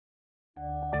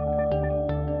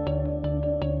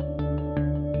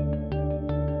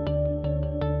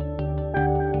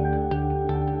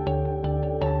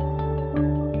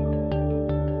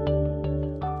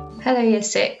Hello Year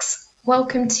 6,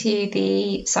 welcome to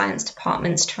the Science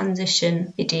Department's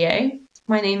transition video.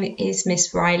 My name is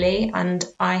Miss Riley and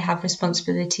I have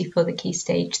responsibility for the Key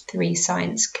Stage 3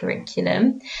 Science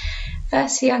curriculum.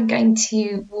 Firstly, I'm going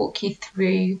to walk you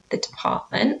through the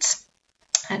department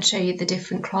and show you the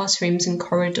different classrooms and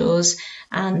corridors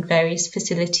and various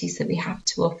facilities that we have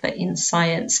to offer in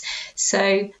science.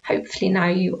 So hopefully now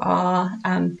you are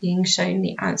being shown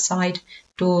the outside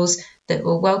doors that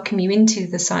will welcome you into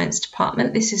the science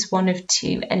department. This is one of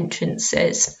two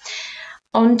entrances.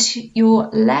 On to your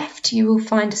left you will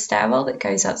find a stairwell that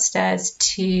goes upstairs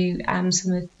to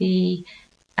some of the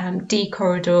D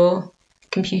corridor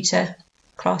computer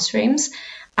classrooms.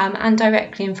 And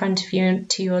directly in front of you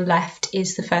to your left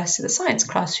is the first of the science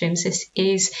classrooms. This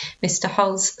is Mr.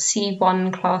 Hull's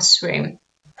C1 classroom.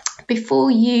 Before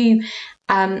you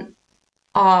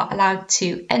are allowed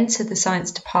to enter the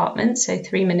science department, so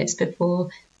 3 minutes before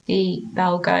the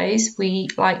bell goes, we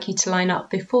like you to line up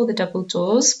before the double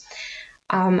doors.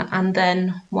 And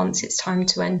then once it's time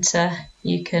to enter,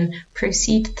 you can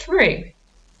proceed through.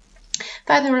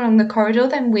 Further along the corridor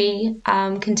then we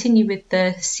continue with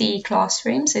the C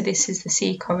classroom, so this is the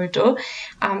C corridor,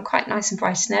 quite nice and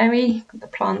bright and airy, got the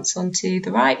plants onto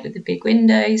the right with the big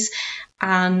windows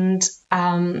and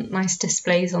nice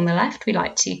displays on the left. We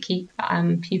like to keep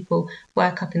pupil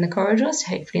work up in the corridors to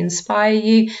hopefully inspire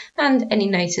you, and any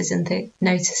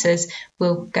notices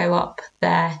will go up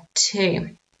there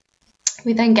too.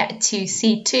 We then get to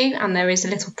C2 and there is a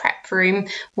little prep room,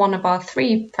 one of our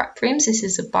 3 prep rooms. This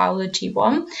is a biology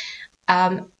one.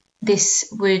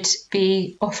 This would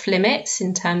be off limits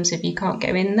in terms of you can't go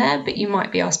in there, but you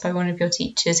might be asked by one of your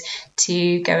teachers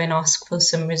to go and ask for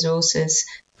some resources,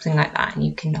 something like that, and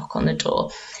you can knock on the door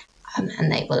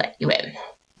and they will let you in.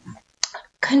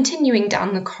 Continuing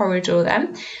down the corridor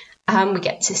then, we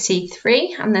get to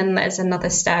C3 and then there's another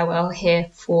stairwell here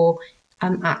for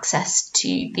access to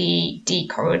the D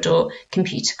corridor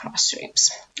computer classrooms.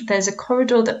 There's a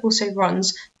corridor that also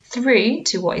runs through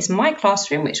to what is my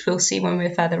classroom, which we'll see when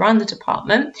we're further around the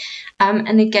department.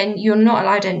 And again, you're not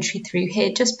allowed entry through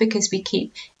here just because we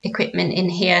keep equipment in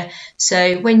here.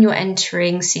 So when you're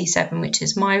entering C7, which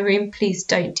is my room, please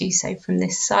don't do so from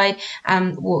this side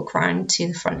and walk around to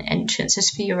the front entrance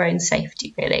just for your own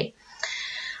safety, really.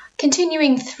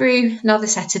 Continuing through another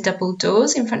set of double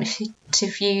doors, in front of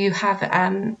you you have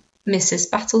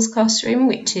Mrs. Battle's classroom,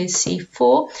 which is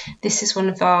C4. This is one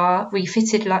of our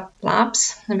refitted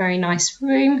labs, a very nice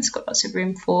room. It's got lots of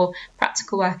room for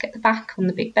practical work at the back on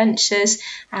the big benches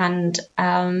and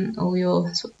all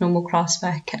your sort of normal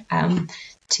classwork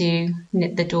to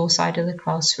the door side of the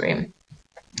classroom.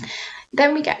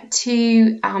 Then we get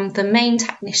to the main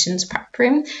technician's prep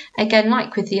room. Again,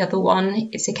 like with the other one,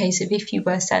 it's a case of if you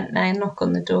were sent there, knock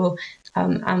on the door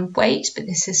and wait. But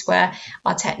this is where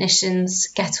our technicians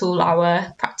get all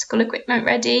our practical equipment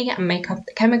ready and make up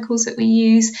the chemicals that we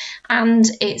use. And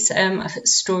it's a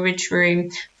storage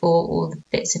room for all the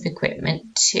bits of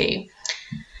equipment too.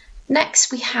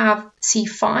 Next we have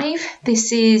C5.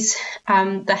 This is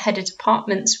the head of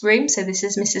department's room, so this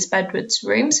is Mrs. Bedwood's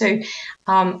room. So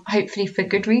hopefully for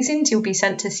good reasons you'll be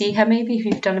sent to see her maybe if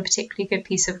you've done a particularly good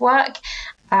piece of work,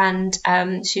 and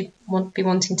she'd be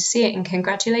wanting to see it and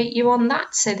congratulate you on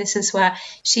that. So this is where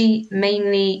she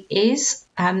mainly is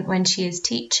when she is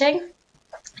teaching.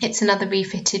 It's another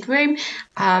refitted room,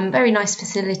 very nice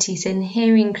facilities in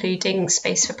here, including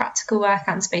space for practical work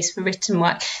and space for written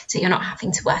work, so you're not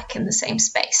having to work in the same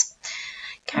space.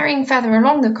 Carrying further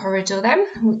along the corridor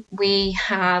then, we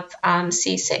have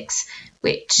C6,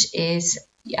 which is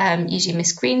usually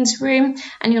Miss Green's room,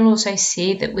 and you'll also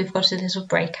see that we've got a little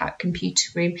breakout computer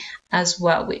room as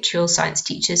well, which your science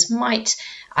teachers might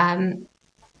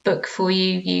book for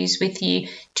you, use with you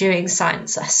during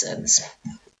science lessons.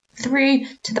 Through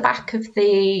to the back of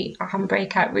the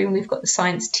breakout room, we've got the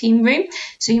science team room.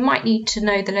 So you might need to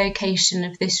know the location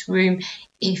of this room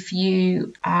if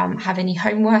you have any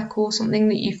homework or something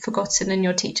that you've forgotten and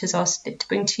your teacher's asked it to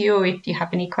bring to you, or if you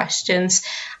have any questions.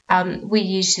 We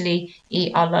usually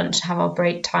eat our lunch, have our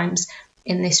break times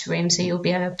in this room, so you'll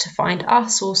be able to find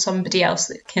us or somebody else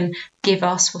that can give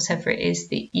us whatever it is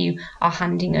that you are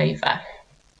handing over.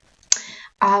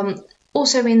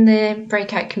 Also in the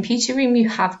breakout computer room, you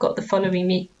have got the Follow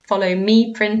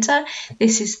Me printer.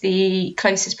 This is the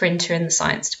closest printer in the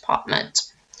science department.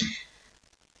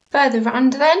 Further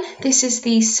round then, this is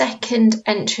the second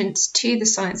entrance to the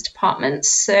science department.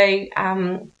 So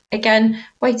again,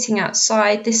 waiting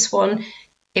outside. This one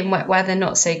in wet weather,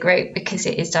 not so great because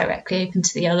it is directly open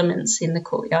to the elements in the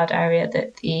courtyard area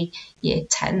that the year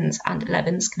 10s and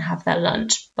 11s can have their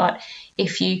lunch. But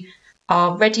if you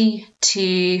are ready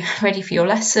for your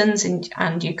lessons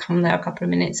and you come there a couple of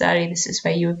minutes early, this is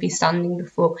where you would be standing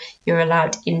before you're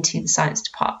allowed into the science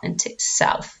department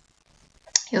itself.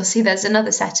 You'll see there's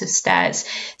another set of stairs.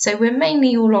 So we're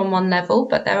mainly all on one level,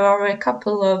 but there are a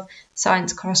couple of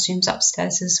science classrooms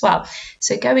upstairs as well.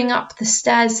 So going up the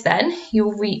stairs then,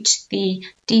 you'll reach the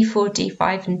D4,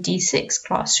 D5 and D6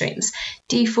 classrooms.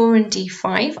 D4 and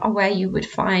D5 are where you would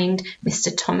find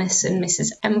Mr. Thomas and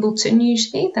Mrs. Embleton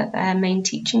usually, they're their main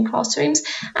teaching classrooms.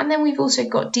 And then we've also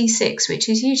got D6, which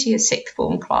is usually a sixth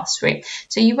form classroom.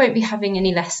 So you won't be having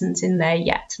any lessons in there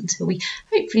yet until we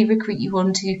hopefully recruit you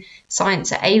onto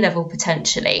science at A-level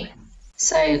potentially.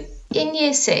 So in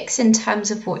year 6, in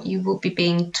terms of what you will be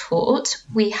being taught,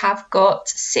 we have got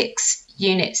 6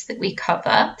 units that we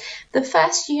cover. The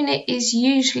first unit is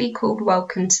usually called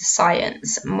Welcome to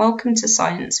Science, and Welcome to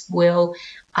Science will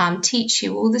teach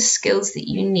you all the skills that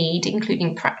you need,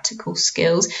 including practical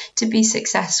skills, to be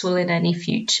successful in any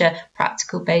future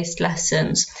practical-based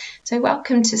lessons. So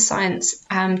Welcome to Science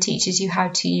teaches you how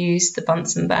to use the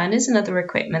Bunsen burners and other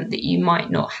equipment that you might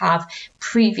not have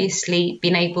previously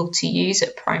been able to use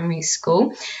at primary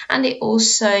school, and it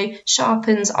also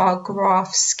sharpens our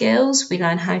graph skills. We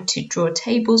learn how to draw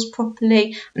tables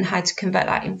properly and how to convert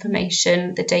that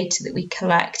information, the data that we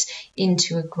collect,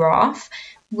 into a graph.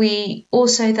 We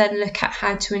also then look at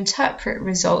how to interpret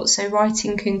results, so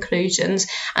writing conclusions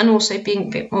and also being a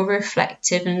bit more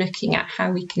reflective and looking at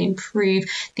how we can improve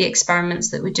the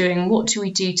experiments that we're doing. What do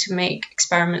we do to make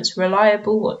experiments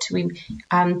reliable? What do we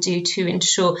do to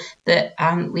ensure that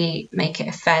we make it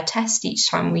a fair test each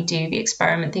time we do the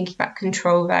experiment, thinking about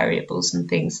control variables and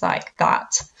things like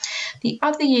that. The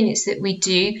other units that we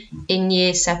do in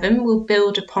year 7 will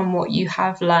build upon what you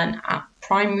have learned at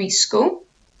primary school.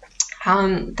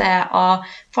 There are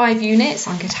 5 units.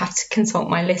 I'm going to have to consult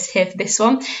my list here for this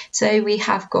one. So we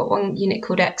have got one unit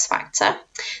called X Factor.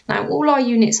 Now all our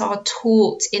units are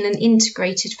taught in an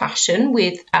integrated fashion,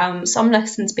 with some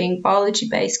lessons being biology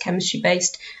based, chemistry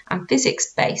based and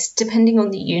physics based. Depending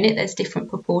on the unit, there's different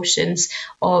proportions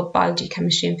of biology,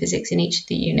 chemistry and physics in each of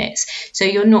the units. So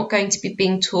you're not going to be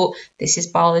being taught this is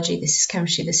biology, this is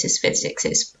chemistry, this is physics.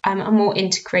 It's a more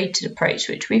integrated approach,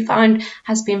 which we found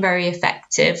has been very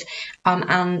effective,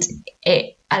 and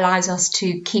it allows us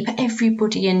to keep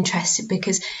everybody interested,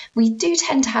 because we do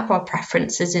tend to have our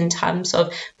preferences in terms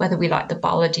of whether we like the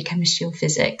biology, chemistry or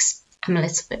physics a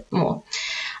little bit more.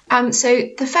 So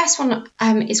the first one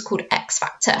is called X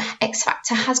Factor. X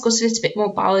Factor has got a little bit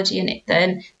more biology in it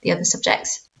than the other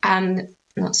subjects,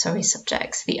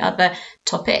 the other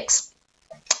topics.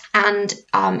 And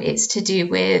it's to do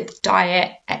with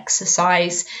diet,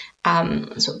 exercise,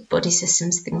 sort of body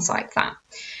systems, things like that.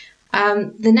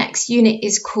 The next unit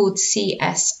is called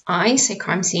CSI, so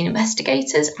Crime Scene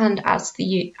Investigators, and as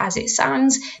it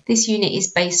sounds, this unit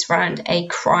is based around a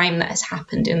crime that has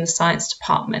happened in the science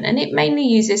department, and it mainly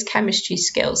uses chemistry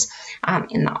skills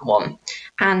in that one.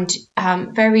 And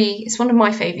it's one of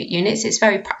my favourite units. It's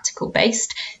very practical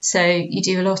based, so you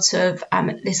do a lot of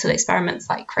little experiments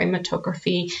like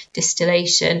chromatography,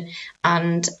 distillation,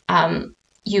 and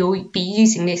you'll be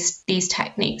using these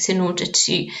techniques in order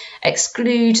to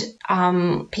exclude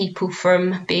people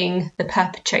from being the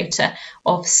perpetrator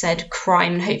of said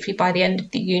crime. And hopefully by the end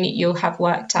of the unit you'll have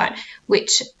worked out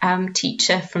which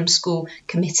teacher from school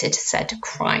committed said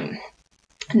crime.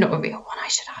 Not a real one, I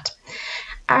should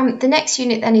add. The next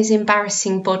unit then is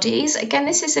Embarrassing Bodies. Again,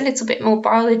 this is a little bit more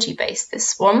biology based,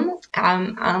 this one,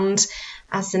 and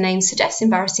as the name suggests,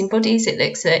 embarrassing bodies, it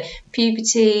looks at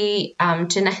puberty,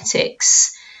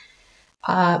 genetics,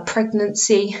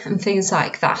 pregnancy and things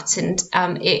like that, and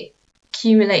it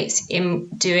accumulates in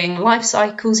doing life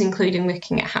cycles, including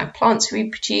looking at how plants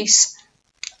reproduce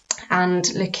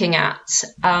and looking at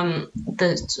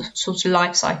the sort of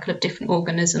life cycle of different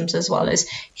organisms as well as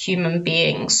human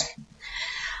beings.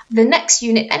 The next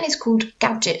unit then is called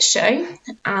Gadget Show,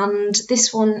 and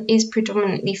this one is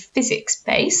predominantly physics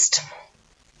based.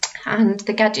 And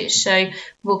the Gadget Show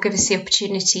will give us the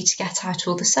opportunity to get out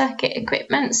all the circuit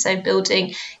equipment, so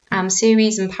building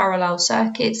series and parallel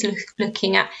circuits,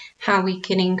 looking at how we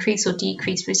can increase or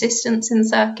decrease resistance in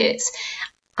circuits,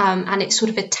 and it's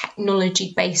sort of a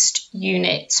technology-based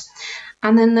unit.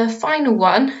 And then the final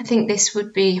one, I think this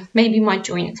would be maybe my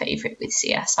joint favourite with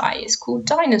CSI, is called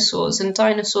Dinosaurs, and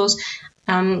dinosaurs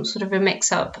sort of a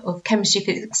mix-up of chemistry,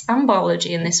 physics and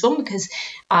biology in this one, because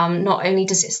not only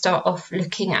does it start off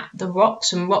looking at the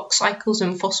rocks and rock cycles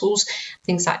and fossils,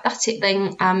 things like that, it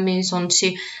then moves on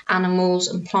to animals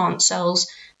and plant cells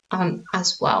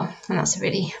as well, and that's a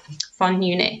really fun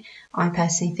unit, I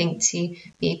personally think, to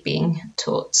be being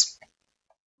taught.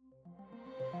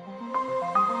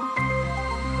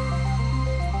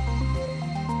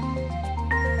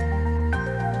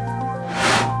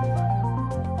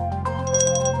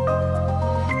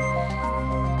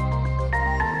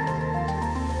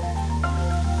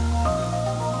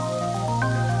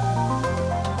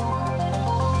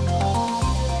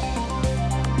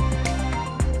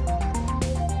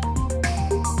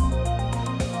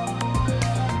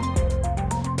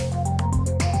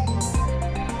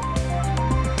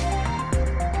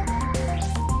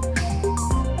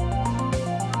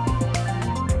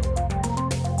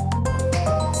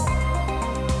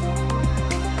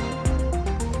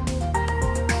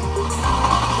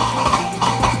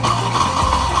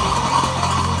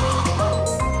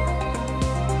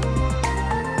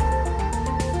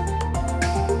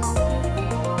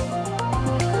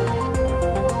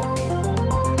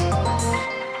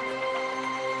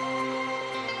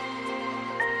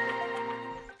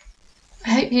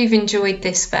 hope you've enjoyed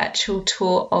this virtual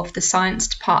tour of the science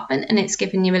department, and it's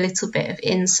given you a little bit of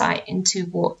insight into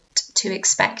what to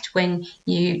expect when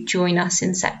you join us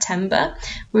in September.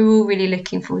 We're all really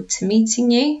looking forward to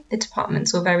meeting you. The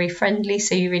department's all very friendly,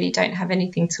 so you really don't have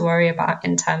anything to worry about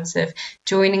in terms of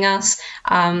joining us.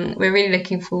 We're really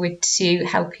looking forward to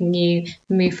helping you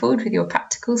move forward with your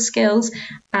practical skills,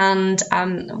 and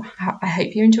I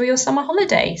hope you enjoy your summer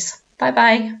holidays. Bye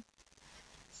bye.